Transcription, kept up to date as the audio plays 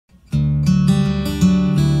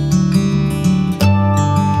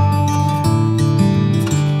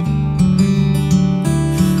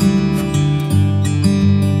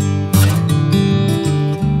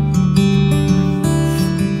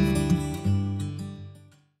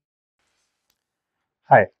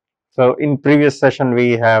Hi. So in previous session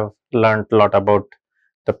we have learned a lot about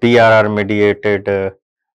the PRR mediated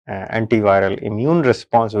antiviral immune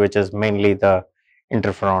response, which is mainly the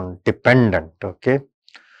interferon dependent. Okay.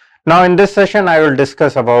 Now in this session I will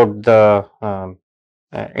discuss about the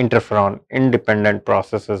interferon independent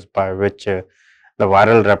processes by which the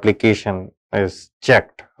viral replication is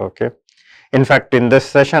checked. Okay. In fact, in this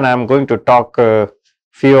session I am going to talk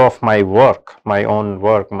few of my work, my own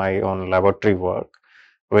laboratory work,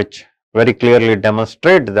 which very clearly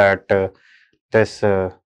demonstrate that this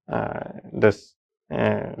this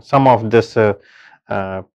some of this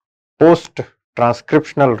post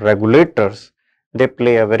transcriptional regulators, they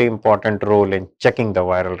play a very important role in checking the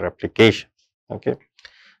viral replication. Okay,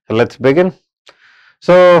 so let's begin.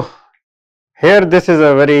 So here this is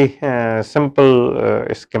a very simple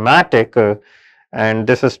schematic, and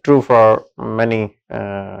this is true for many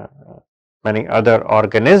other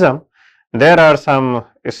organism. There are some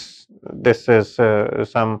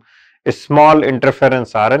some small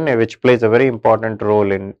interference RNA which plays a very important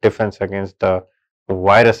role in defense against the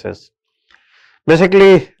viruses.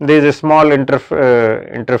 Basically, these small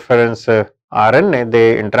interference RNA,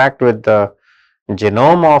 they interact with the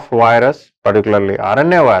genome of virus, particularly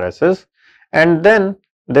RNA viruses, and then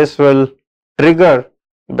this will trigger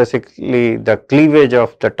basically the cleavage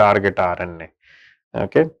of the target RNA.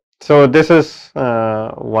 Okay. So, this is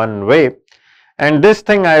one way, and this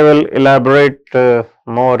thing I will elaborate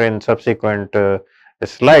more in subsequent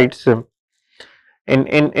slides.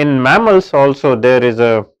 In mammals also there is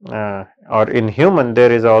a or in human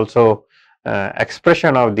there is also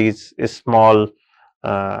expression of these small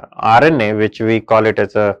RNA, which we call it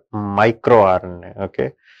as a microRNA.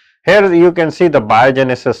 Okay. Here you can see the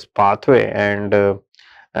biogenesis pathway, and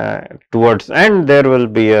towards end there will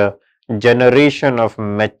be a generation of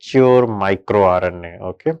mature microRNA.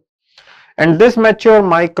 Okay. And this mature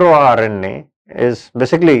microRNA is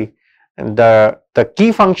basically the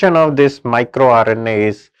key function of this microRNA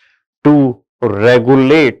is to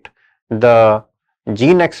regulate the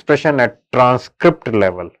gene expression at transcript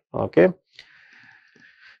level. Okay.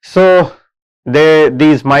 So,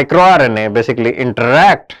 these microRNA basically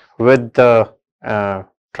interact with the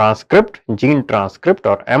gene transcript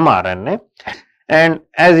or mRNA, and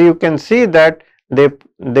as you can see that they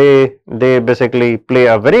basically play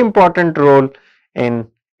a very important role in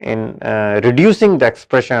reducing the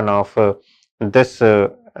expression of this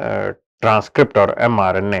transcript or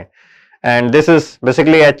mRNA, and this is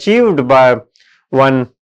basically achieved by one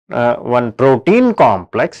protein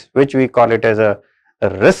complex, which we call it as a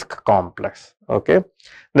RISC complex. Okay,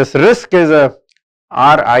 this RISC is a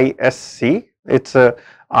RISC. It's a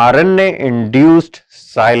RNA induced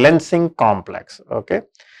silencing complex. Okay,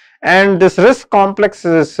 and this RISC complex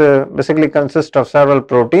is basically consists of several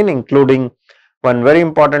protein, including one very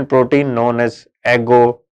important protein known as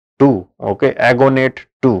AGO2. Okay, agonate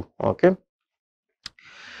 2. Okay.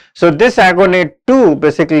 So this agonate 2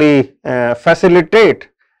 basically facilitate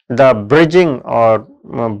the bridging or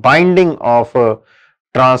binding of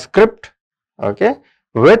transcript, okay,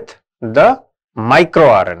 with the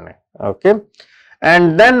microRNA. Okay,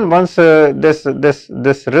 and then once this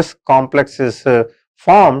RISC complex is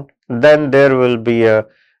formed, then there will be a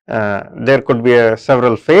there could be a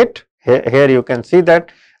several fate. Here you can see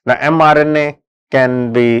that the mRNA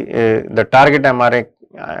can be the target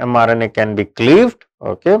mRNA can be cleaved.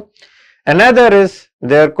 Okay, another is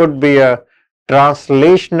there could be a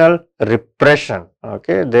translational repression.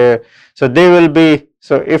 Okay, so they will be,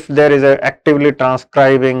 so if there is a actively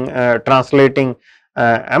translating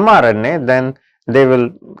mRNA, then they will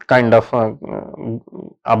kind of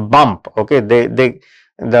a bump. Okay, the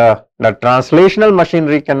translational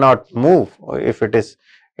machinery cannot move if it is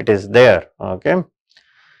there. Okay,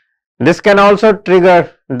 this can also trigger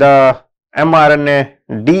the mRNA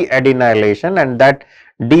deadenylation, and that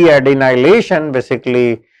deadenylation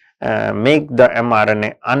basically make the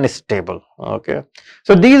mRNA unstable. Okay,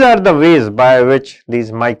 so these are the ways by which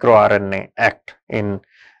these microRNA act in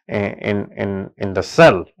the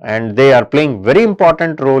cell, and they are playing very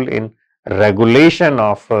important role in regulation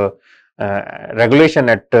of regulation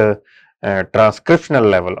at transcriptional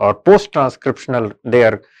level or post transcriptional. They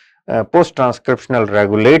are post transcriptional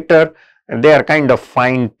regulator, and they are kind of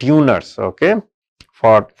fine tuners. Okay,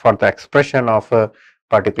 for the expression of a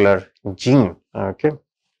particular gene. Okay,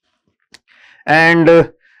 and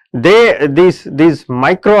these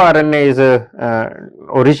microRNA is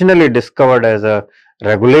originally discovered as a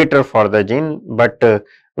regulator for the gene, but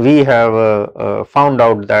we have found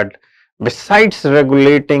out that besides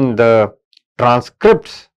regulating the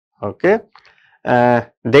transcripts, okay,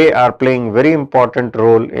 they are playing very important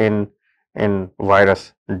role in in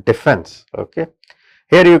virus defense. Okay.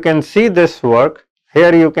 Here you can see this work.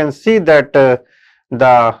 Here you can see that the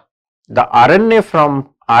RNA from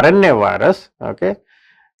RNA virus, okay,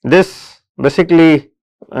 this basically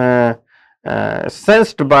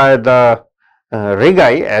sensed by the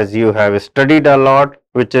RIG-I, as you have studied a lot,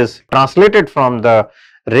 which is translated from the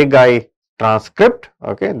RIG-I transcript.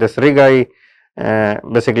 Okay, this RIG-I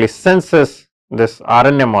basically senses this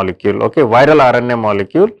RNA molecule, okay, viral RNA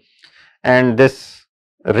molecule, and this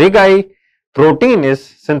RIG-I protein is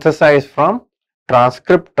synthesized from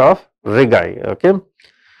transcript of RIG-I. Okay,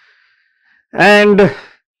 and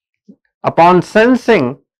upon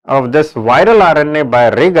sensing of this viral RNA by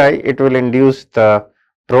RIG-I, it will induce the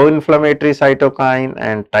pro-inflammatory cytokine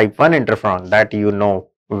and type 1 interferon that you know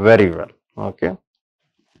very well. Okay.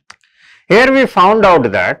 Here we found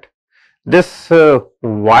out that this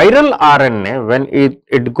viral RNA, when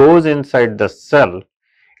it goes inside the cell,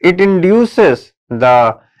 it induces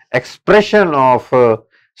the expression of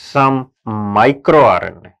some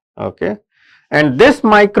microRNA. Okay. And this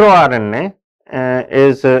microRNA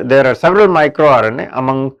there are several microRNA.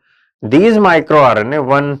 Among these microRNA,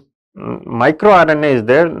 one microRNA is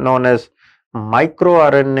there known as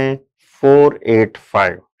microRNA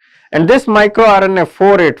 485, and this microRNA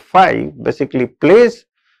 485 basically plays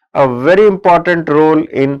a very important role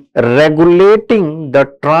in regulating the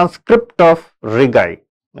transcript of RIG-I.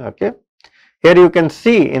 Okay. Here you can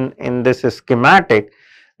see in this schematic,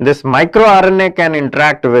 this microRNA can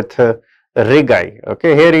interact with RIG-I.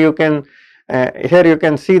 Okay. Here you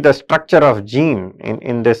can see the structure of gene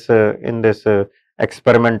in this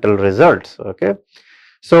experimental results. Okay.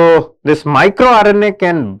 So this microRNA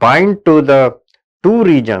can bind to the two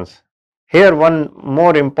regions. Here one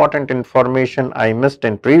more important information I missed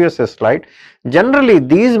in previous slide. Generally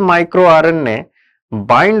these microRNA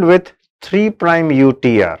bind with 3'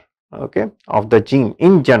 UTR, okay, of the gene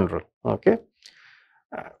in general. Okay.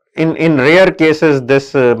 In rare cases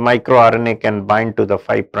this microRNA can bind to the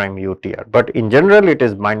 5' UTR, but in general it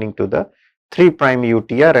is binding to the 3'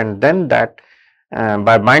 UTR, and then that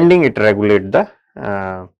by binding it regulates the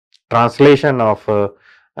translation of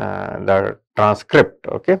the transcript.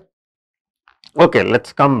 Okay. Okay, let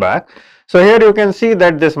us come back. So here you can see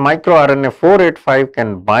that this microRNA 485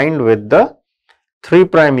 can bind with the 3'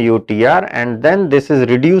 UTR, and then this is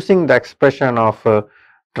reducing the expression of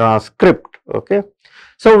transcript. Okay.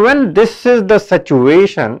 So when this is the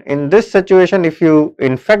situation, in this situation if you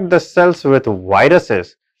infect the cells with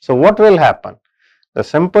viruses, so what will happen? The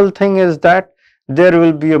simple thing is that there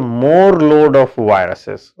will be a more load of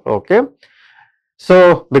viruses. Okay.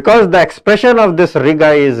 So because the expression of this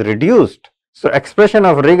RIG-I is reduced, so expression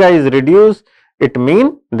of RIG-I is reduced, it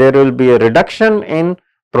means there will be a reduction in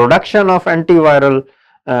production of antiviral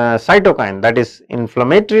cytokine, that is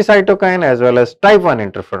inflammatory cytokine as well as type 1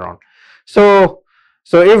 interferon. So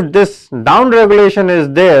if this down regulation is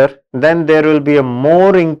there, then there will be a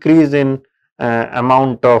more increase in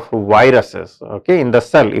amount of viruses, okay, in the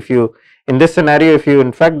cell. If you, in this scenario, if you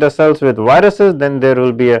infect the cells with viruses, then there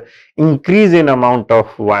will be a increase in amount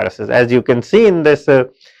of viruses, as you can see in this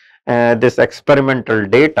this experimental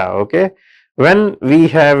data. Okay, when we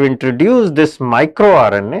have introduced this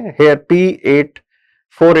microRNA, here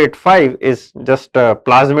P485 is just a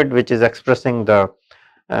plasmid which is expressing the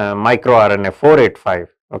microRNA 485,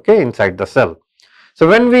 okay, inside the cell. So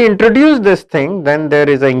when we introduce this thing, then there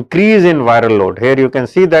is an increase in viral load. Here you can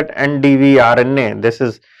see that NDV RNA, this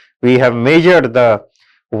is, we have measured the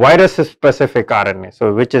virus specific RNA,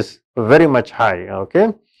 so which is very much high.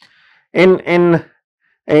 Okay,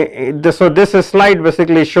 so this slide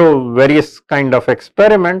basically show various kind of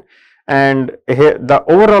experiment, and here the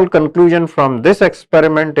overall conclusion from this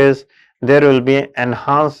experiment is there will be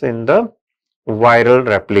enhance in the viral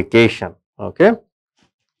replication. Okay.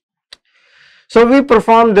 So we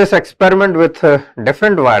performed this experiment with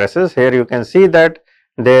different viruses. Here you can see that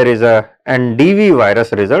there is a NDV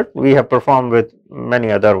virus result. We have performed with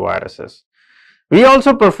many other viruses. We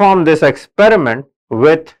also performed this experiment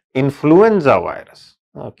with influenza virus.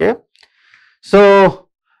 Okay. So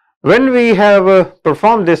when we have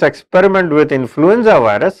performed this experiment with influenza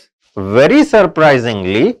virus, very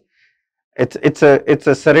surprisingly, it's a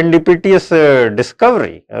serendipitous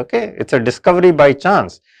discovery. Okay, it's a discovery by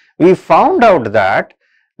chance. We found out that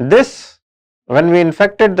this, when we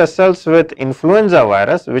infected the cells with influenza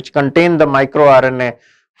virus which contain the microRNA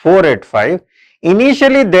 485,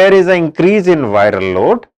 initially there is an increase in viral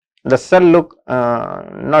load. The cell look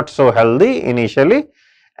not so healthy initially,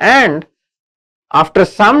 and after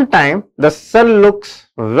some time the cell looks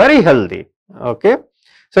very healthy. Okay.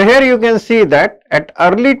 So here you can see that at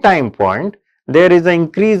early time point there is an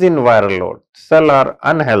increase in viral load. Cells are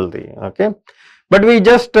unhealthy. Okay, but we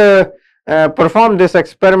just perform this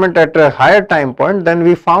experiment at a higher time point. Then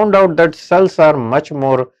we found out that cells are much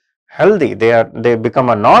more healthy. They become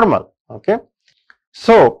a normal. Okay,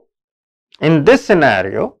 so in this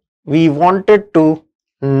scenario, we wanted to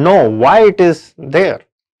know why it is there.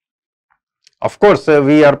 Of course,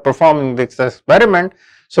 we are performing this experiment,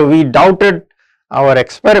 so we doubted our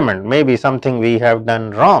experiment, maybe something we have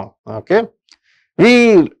done wrong. Okay,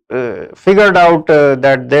 we figured out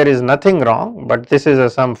that there is nothing wrong, but this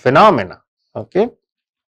is some phenomena. Okay,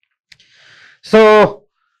 so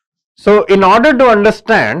in order to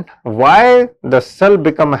understand why the cell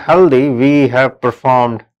become healthy, we have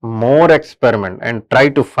performed more experiment and try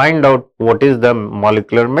to find out what is the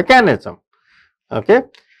molecular mechanism. Okay,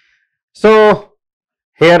 so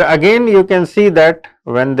here again you can see that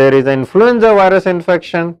when there is an influenza virus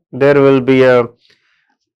infection, there will be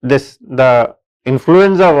the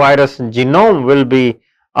influenza virus genome will be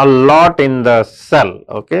a lot in the cell.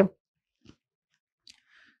 Okay,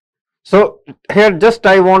 so here just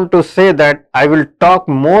I want to say that I will talk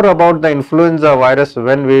more about the influenza virus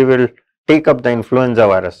when we will take up the influenza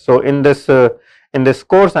virus. So in this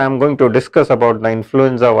course I am going to discuss about the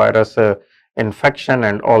influenza virus infection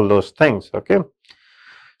and all those things. Okay,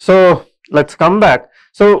 so let's come back.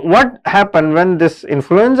 So what happened when this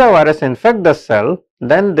influenza virus infect the cell?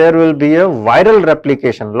 Then there will be a viral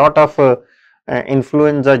replication. Lot of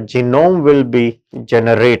influenza genome will be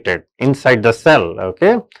generated inside the cell.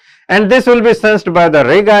 Okay, and this will be sensed by the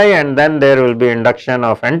regi, and then there will be induction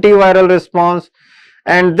of antiviral response,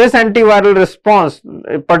 and this antiviral response,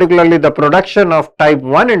 particularly the production of type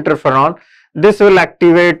 1 interferon, this will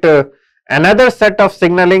activate another set of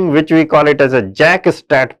signaling which we call it as a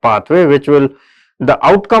JAK-STAT pathway, which will, the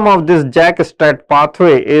outcome of this JAK-STAT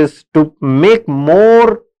pathway is to make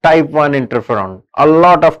more type 1 interferon, a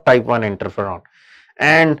lot of type 1 interferon,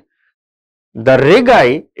 and the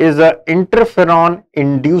regi is a interferon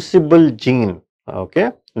inducible gene.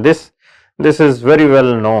 Okay, this is very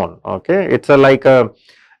well known. Okay, it's like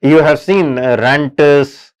you have seen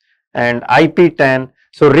Rantis and IP10.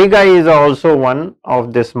 So regi is also one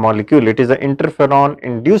of this molecule. It is an interferon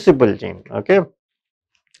inducible gene. Okay,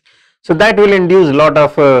 so that will induce a lot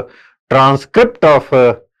of transcript of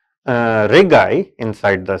regi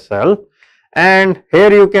inside the cell, and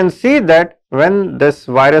here you can see that when this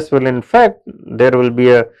virus will infect, there will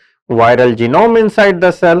be a viral genome inside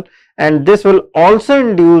the cell, and this will also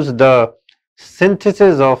induce the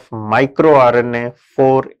synthesis of microRNA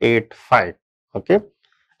 485. Okay,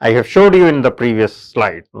 I have showed you in the previous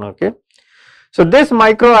slide. Okay, so this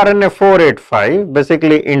microRNA 485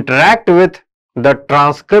 basically interact with the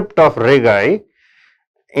transcript of regi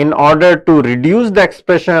in order to reduce the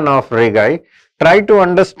expression of regi. Try to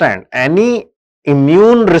understand any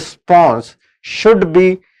immune response should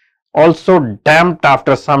be also damped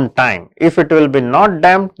after some time. If it will be not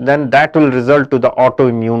damped, then that will result to the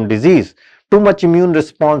autoimmune disease. Too much immune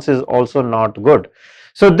response is also not good.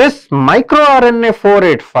 So this microRNA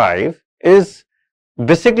 485 is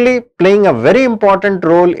basically playing a very important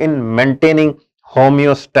role in maintaining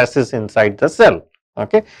homeostasis inside the cell.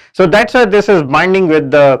 Okay, so that's why this is binding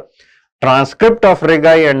with the transcript of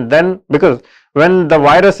regi, and then because when the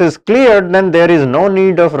virus is cleared, then there is no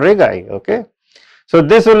need of regi. Okay, so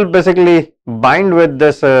this will basically bind with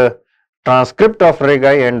this transcript of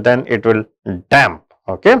regi, and then it will damp.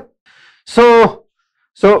 Okay, so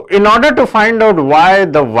in order to find out why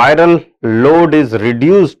the viral load is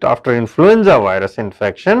reduced after influenza virus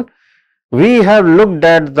infection, we have looked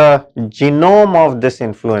at the genome of this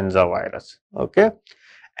influenza virus. Okay,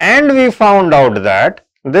 and we found out that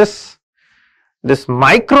this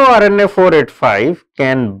microRNA 485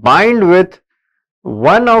 can bind with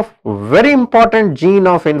one of very important gene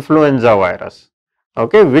of influenza virus.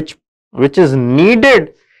 Okay, which is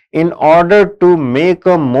needed in order to make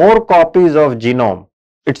more copies of genome.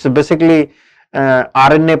 It's basically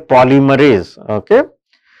RNA polymerase. Okay,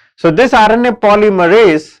 so this RNA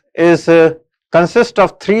polymerase is consists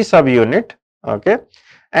of 3 subunit. Okay,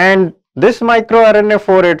 and this microRNA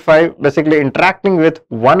 485 basically interacting with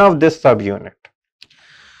one of this subunit.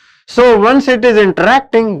 So once it is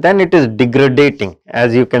interacting, then it is degrading,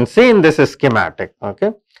 as you can see in this schematic.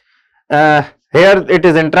 Okay, here it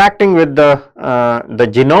is interacting with the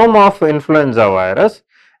genome of influenza virus,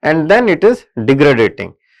 and then it is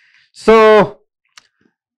degrading. So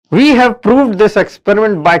we have proved this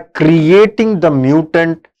experiment by creating the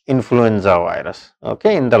mutant influenza virus.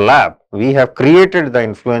 Okay, in the lab we have created the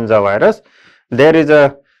influenza virus. There is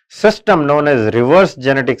a system known as reverse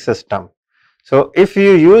genetic system. So if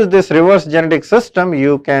you use this reverse genetic system,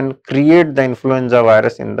 you can create the influenza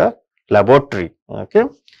virus in the laboratory. Okay.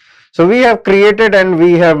 So we have created and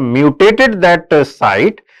we have mutated that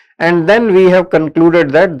site, and then we have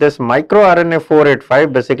concluded that this microRNA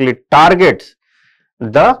 485 basically targets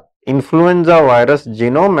the influenza virus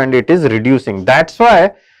genome and it is reducing. That is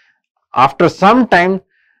why after some time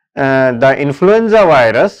the influenza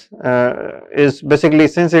virus is basically,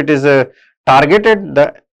 since it is targeted,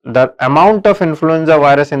 the amount of influenza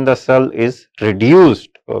virus in the cell is reduced.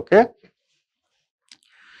 Okay.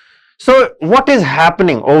 So what is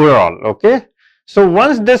happening overall? Okay. So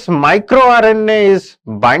once this microRNA is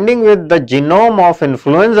binding with the genome of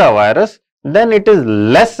influenza virus, then it is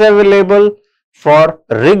less available for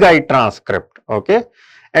RIG-I transcript. Okay.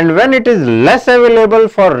 And when it is less available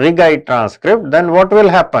for RIG-I transcript, then what will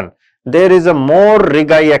happen? There is a more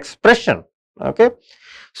RIG-I expression. Okay.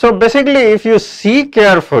 So basically, if you see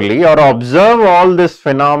carefully or observe all this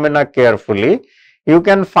phenomena carefully, you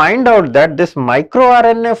can find out that this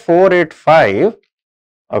microRNA 485,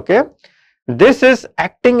 okay, this is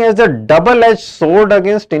acting as a double-edged sword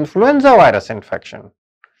against influenza virus infection.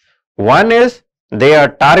 One is they are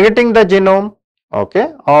targeting the genome,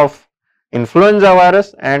 okay, of influenza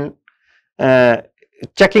virus and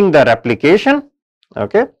checking the replication.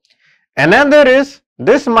 Okay. Another is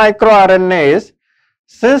this microRNA is,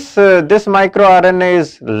 since this microRNA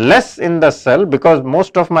is less in the cell, because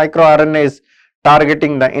most of microRNA is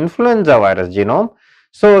targeting the influenza virus genome.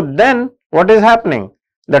 So then what is happening?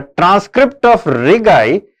 The transcript of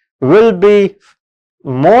RIG-I will be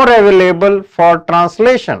more available for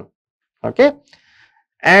translation. Okay.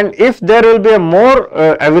 And if there will be a more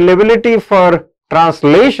availability for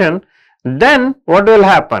translation, then what will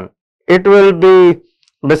happen? It will be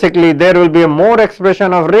basically, there will be a more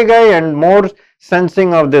expression of RIG-I and more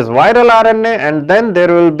sensing of this viral RNA, and then there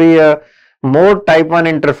will be a more type 1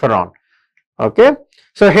 interferon. Okay.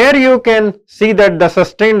 So here you can see that the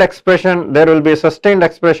sustained expression, there will be a sustained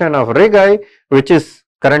expression of RIG-I, which is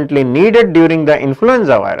currently needed during the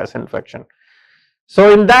influenza virus infection.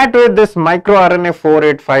 So in that way, this microRNA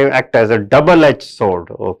 485 act as a double-edged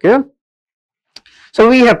sword. Okay. So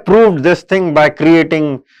we have proved this thing by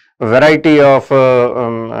creating a variety of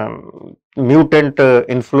mutant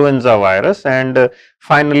influenza virus, and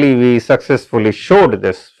finally we successfully showed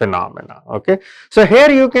this phenomena. Okay. So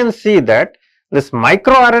here you can see that this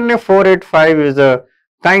microRNA 485 is a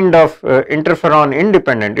kind of interferon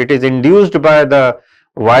independent. It is induced by the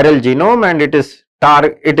viral genome and it is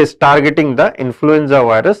targeting the influenza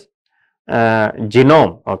virus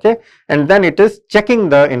genome. Okay. And then it is checking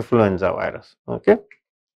the influenza virus. Okay.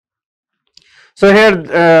 So here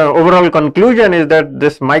overall conclusion is that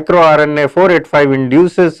this microRNA 485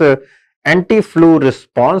 induces anti-flu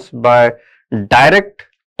response by direct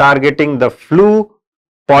targeting the flu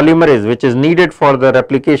polymerase, which is needed for the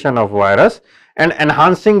replication of virus, and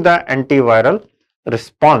enhancing the antiviral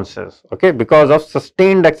responses, okay, because of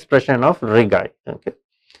sustained expression of RIG-I. Okay.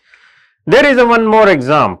 There is a one more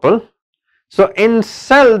example. So in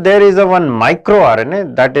cell there is a one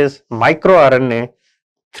microRNA, that is microRNA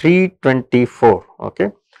 324.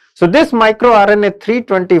 Okay. So this microRNA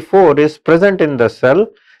 324 is present in the cell,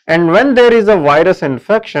 and when there is a virus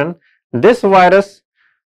infection, this virus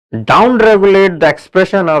downregulate the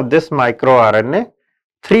expression of this microRNA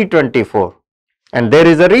 324, and there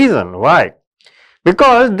is a reason why.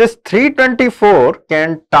 Because this 324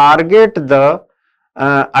 can target the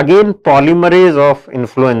again polymerase of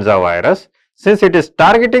influenza virus. Since it is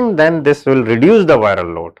targeting, then this will reduce the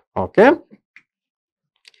viral load. Okay.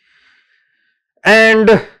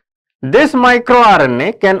 And this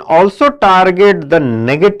microRNA can also target the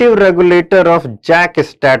negative regulator of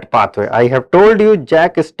JAK-STAT pathway. I have told you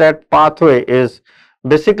JAK-STAT pathway is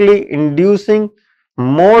basically inducing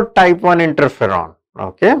more type 1 interferon.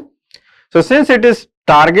 Okay. So since it is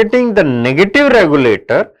targeting the negative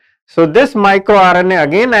regulator, so this microRNA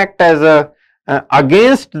again act as a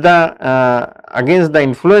against the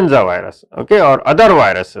influenza virus, okay, or other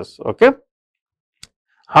viruses. Okay.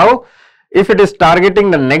 How? If it is targeting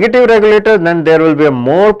the negative regulator, then there will be a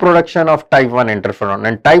more production of type 1 interferon,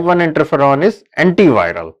 and type 1 interferon is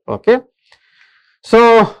antiviral. Okay.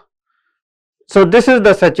 So this is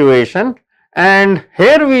the situation, and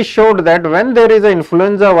here we showed that when there is an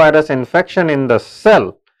influenza virus infection in the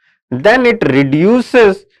cell, then it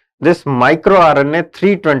reduces this microRNA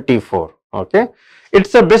 324. Okay.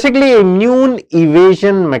 It's a basically immune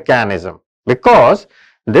evasion mechanism, because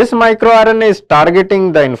this microRNA is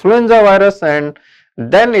targeting the influenza virus, and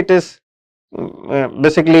then it is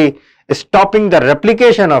basically stopping the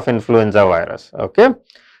replication of influenza virus. Okay.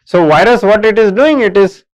 So virus, what it is doing, it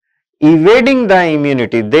is evading the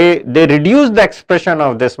immunity. They reduce the expression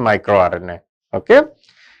of this microRNA. Okay.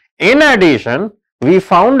 In addition, we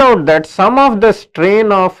found out that some of the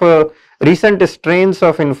strain of recent strains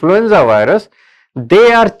of influenza virus,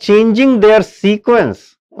 they are changing their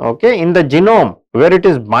sequence, okay, in the genome where it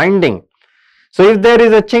is binding. So if there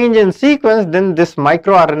is a change in sequence, then this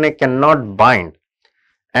microRNA cannot bind.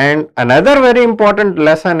 And another very important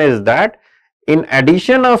lesson is that in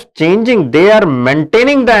addition of changing, they are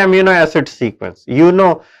maintaining the amino acid sequence. You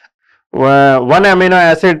know, one amino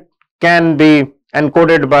acid can be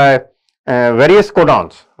encoded by various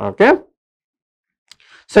codons, okay.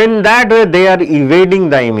 So in that way they are evading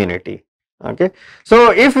the immunity, okay.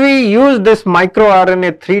 So if we use this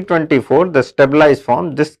microRNA 324, the stabilized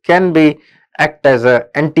form, this can be act as a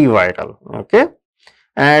antiviral, okay,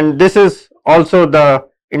 and this is also the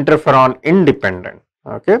interferon independent,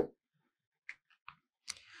 okay.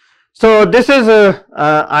 So this is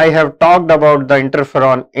I have talked about the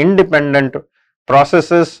interferon independent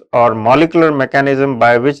processes or molecular mechanism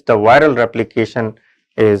by which the viral replication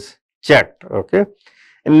is checked, okay.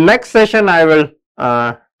 In next session I will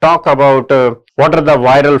talk about what are the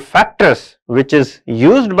viral factors which is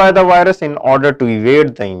used by the virus in order to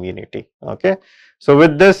evade the immunity, okay. So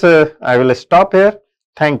with this I will stop here.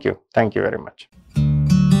 Thank you very much.